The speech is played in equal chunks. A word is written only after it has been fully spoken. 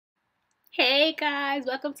Hey guys,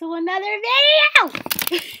 welcome to another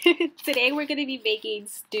video! Today we're going to be making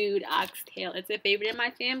stewed oxtail. It's a favorite in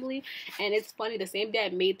my family, and it's funny, the same day I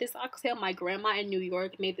made this oxtail, my grandma in New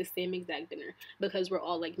York made the same exact dinner because we're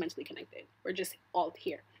all like mentally connected. We're just all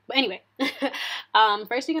here. But anyway,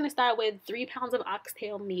 first you're going to start with 3 pounds of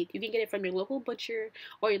oxtail meat. You can get it from your local butcher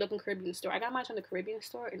or your local Caribbean store. I got mine from the Caribbean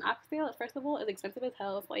store, and oxtail, first of all, is expensive as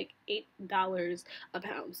hell. It's like $8 a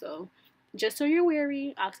pound, so just so you're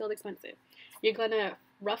wary, oxtail is expensive. You're gonna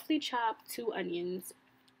roughly chop 2 onions.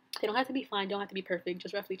 They don't have to be fine, don't have to be perfect,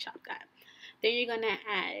 just roughly chop that. Then you're gonna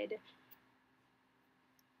add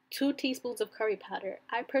 2 teaspoons of curry powder.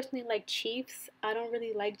 I personally like Chiefs. I don't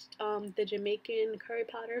really like the Jamaican curry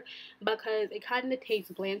powder because it kind of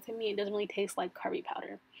tastes bland to me. It doesn't really taste like curry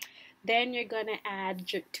powder. Then you're gonna add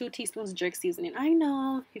 2 teaspoons jerk seasoning. I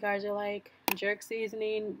know you guys are like, jerk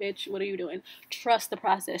seasoning, bitch, what are you doing? Trust the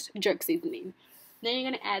process, jerk seasoning. Then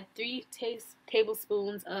you're gonna add 3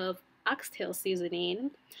 tablespoons of oxtail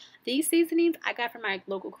seasoning. These seasonings I got from my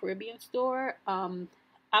local Caribbean store.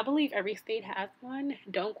 I believe every state has one.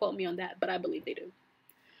 Don't quote me on that, but I believe they do.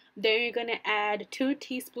 Then you're gonna add 2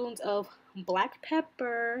 teaspoons of black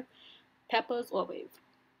pepper. Peppers always.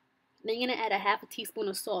 Then you're gonna add a half a teaspoon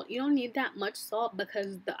of salt. You don't need that much salt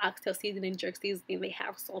because the oxtail seasoning, jerk seasoning, they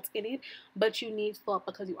have salt in it. But you need salt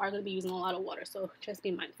because you are gonna be using a lot of water. So just be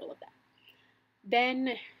mindful of that.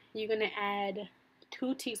 Then you're gonna add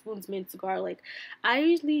 2 teaspoons minced garlic.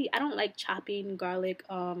 I don't like chopping garlic,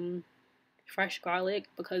 fresh garlic,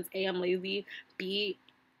 because A, I'm lazy. B,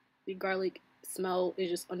 the garlic smell is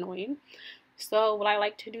just annoying. So what I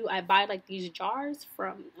like to do, I buy like these jars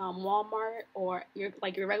from Walmart or your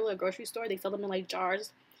regular grocery store. They sell them in like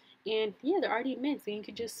jars, and yeah, they're already minced, and you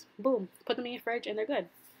can just boom, put them in your fridge, and they're good.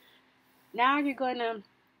 Now you're gonna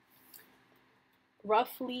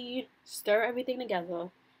roughly stir everything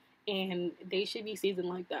together, and they should be seasoned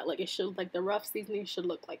like that. Like it should, like the rough seasoning should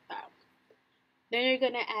look like that. Then you're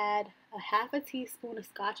gonna add a half a teaspoon of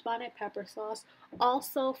scotch bonnet pepper sauce,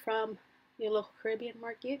 also from your local Caribbean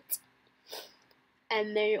market.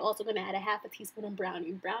 And then you're also going to add a half a teaspoon of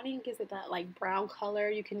browning. Browning gives it that like brown color.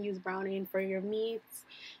 You can use browning for your meats.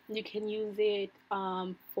 You can use it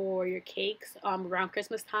for your cakes. Around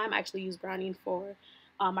Christmas time, I actually use browning for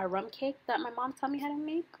my rum cake that my mom taught me how to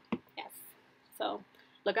make. Yes. So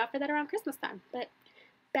look out for that around Christmas time. But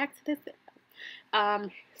back to this.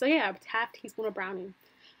 So yeah, half teaspoon of browning.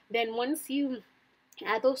 Then once you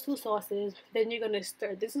add those 2 sauces, then you're gonna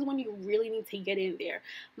stir. This is when you really need to get in there.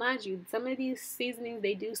 Mind you, some of these seasonings,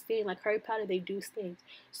 they do stain, like curry powder, they do stain.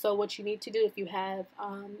 So what you need to do, if you have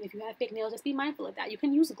fake nails, just be mindful of that. You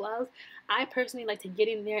can use gloves. I personally like to get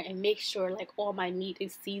in there and make sure like all my meat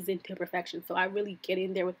is seasoned to perfection. So I really get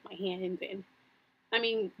in there with my hand, and I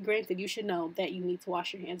mean, granted, you should know that you need to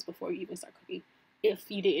wash your hands before you even start cooking. If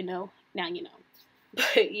you didn't know, now you know.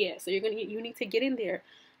 But yeah, so you need to get in there.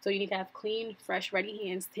 So you need to have clean, fresh, ready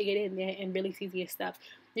hands to get in there and really season your stuff.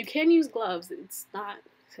 You can use gloves. It's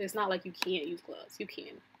not like you can't use gloves. You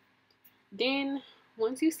can. Then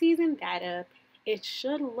once you season that up, it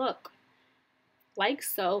should look like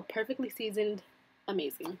so, perfectly seasoned,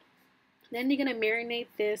 amazing. Then you're gonna marinate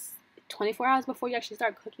this 24 hours before you actually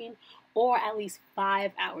start cooking, or at least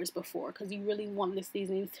 5 hours before, because you really want the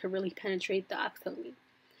seasonings to really penetrate the oxtail meat.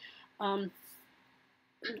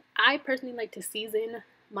 I personally like to season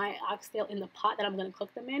my oxtail in the pot that I'm going to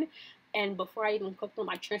cook them in, and before I even cook them,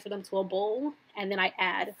 I transfer them to a bowl, and then I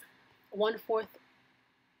add one-fourth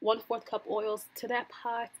cup oils to that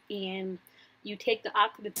pot, and you take the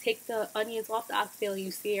onions off the oxtail, and you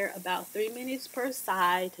sear about 3 minutes per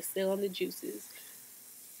side to seal in the juices.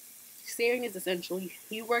 Searing is essential.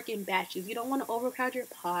 You work in batches. You don't want to overcrowd your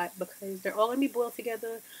pot because they're all going to be boiled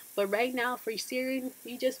together, but right now for searing,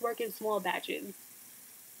 you just work in small batches.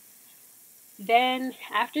 Then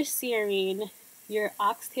after searing, your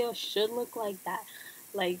oxtail should look like that.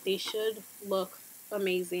 Like they should look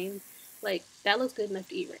amazing. Like that looks good enough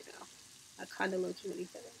to eat right now. I kind of look really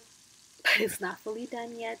good, but it's not fully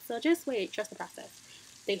done yet. So just wait, trust the process.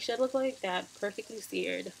 They should look like that, perfectly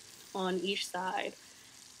seared on each side.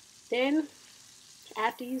 Then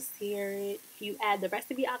after you sear it, you add the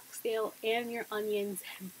rest of the oxtail and your onions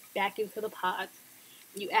back into the pot.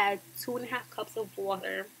 You add 2.5 cups of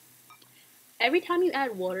water. Every time you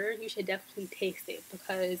add water, you should definitely taste it,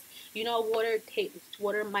 because you know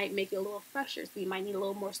water might make it a little fresher, so you might need a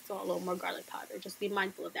little more salt, a little more garlic powder. Just be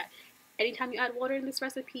mindful of that. Anytime you add water in this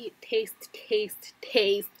recipe, taste.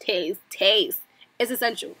 It's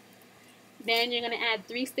essential. Then you're gonna add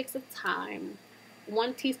 3 sticks of thyme,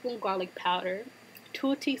 1 teaspoon garlic powder,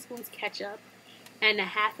 2 teaspoons ketchup, and a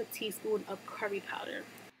half a teaspoon of curry powder.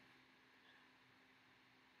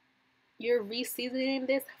 you're re-seasoning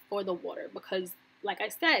this for the water, because like I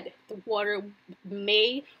said, the water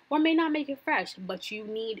may or may not make it fresh, but you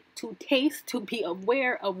need to taste to be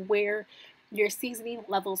aware of where your seasoning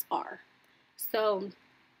levels are. So,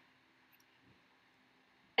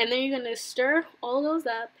 and then you're gonna stir all those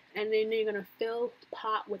up, and then you're gonna fill the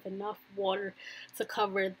pot with enough water to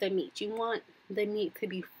cover the meat. You want the meat to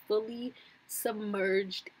be fully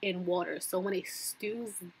submerged in water, so when it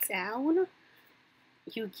stews down,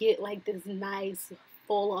 you get like this nice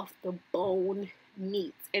fall off the bone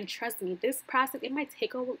meat. And trust me, this process, it might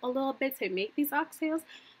take a little bit to make these oxtails,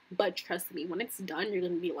 but trust me, when it's done, you're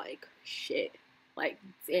gonna be like, shit, like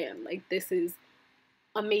damn, like this is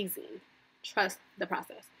amazing. Trust the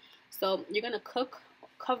process. So you're gonna cook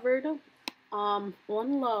covered on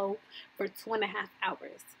low for 2.5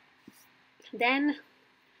 hours. Then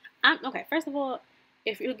okay, first of all,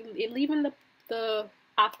 if you're leaving the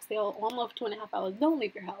oxtail almost 2.5 hours, don't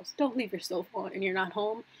leave your house. Don't leave your stove on and you're not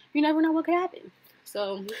home. You never know what could happen.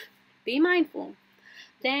 So be mindful.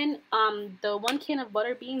 Then the 1 can of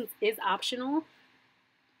butter beans is optional.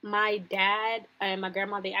 My dad and my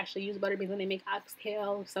grandma, they actually use butter beans when they make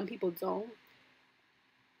oxtail. Some people don't.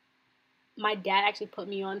 My dad actually put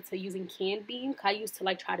me on to using canned beans. I used to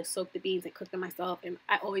like try to soak the beans and cook them myself, and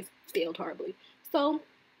I always failed horribly. So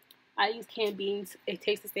I use canned beans. It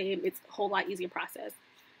tastes the same. It's a whole lot easier process.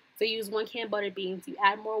 So you use 1 can butter beans. You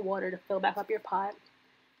add more water to fill back up your pot.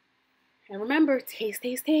 And remember, taste,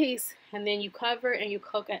 taste, taste. And then you cover and you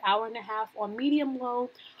cook an hour and a half on medium low,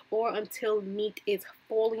 or until meat is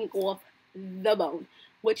falling off the bone,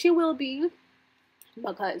 which it will be,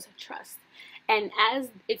 because trust. And as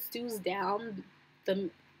it stews down,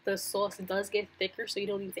 the sauce does get thicker, so you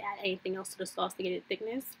don't need to add anything else to the sauce to get it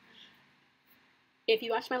thickness. If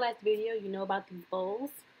you watched my last video, you know about these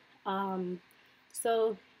bowls.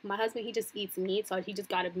 So my husband, he just eats meat, so he just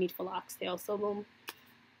got a meat full oxtail. So boom,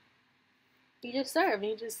 you just serve,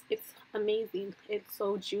 and it's amazing. It's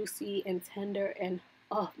so juicy and tender, and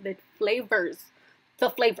oh, the flavors.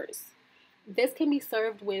 This can be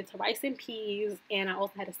served with rice and peas, and I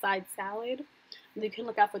also had a side salad. You can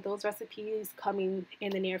look out for those recipes coming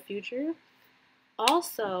in the near future.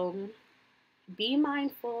 Also, be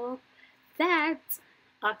mindful that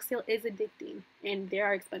oxtail is addicting, and they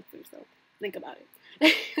are expensive, so think about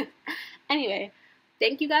it. Anyway,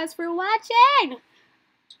 thank you guys for watching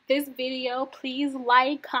this video. Please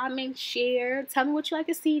like, comment, share. Tell me what you like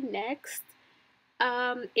to see next.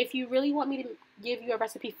 If you really want me to give you a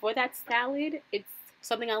recipe for that salad, it's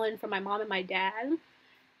something I learned from my mom and my dad.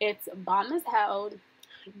 It's bomb as hell.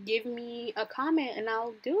 Give me a comment and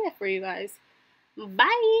I'll do it for you guys.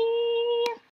 Bye!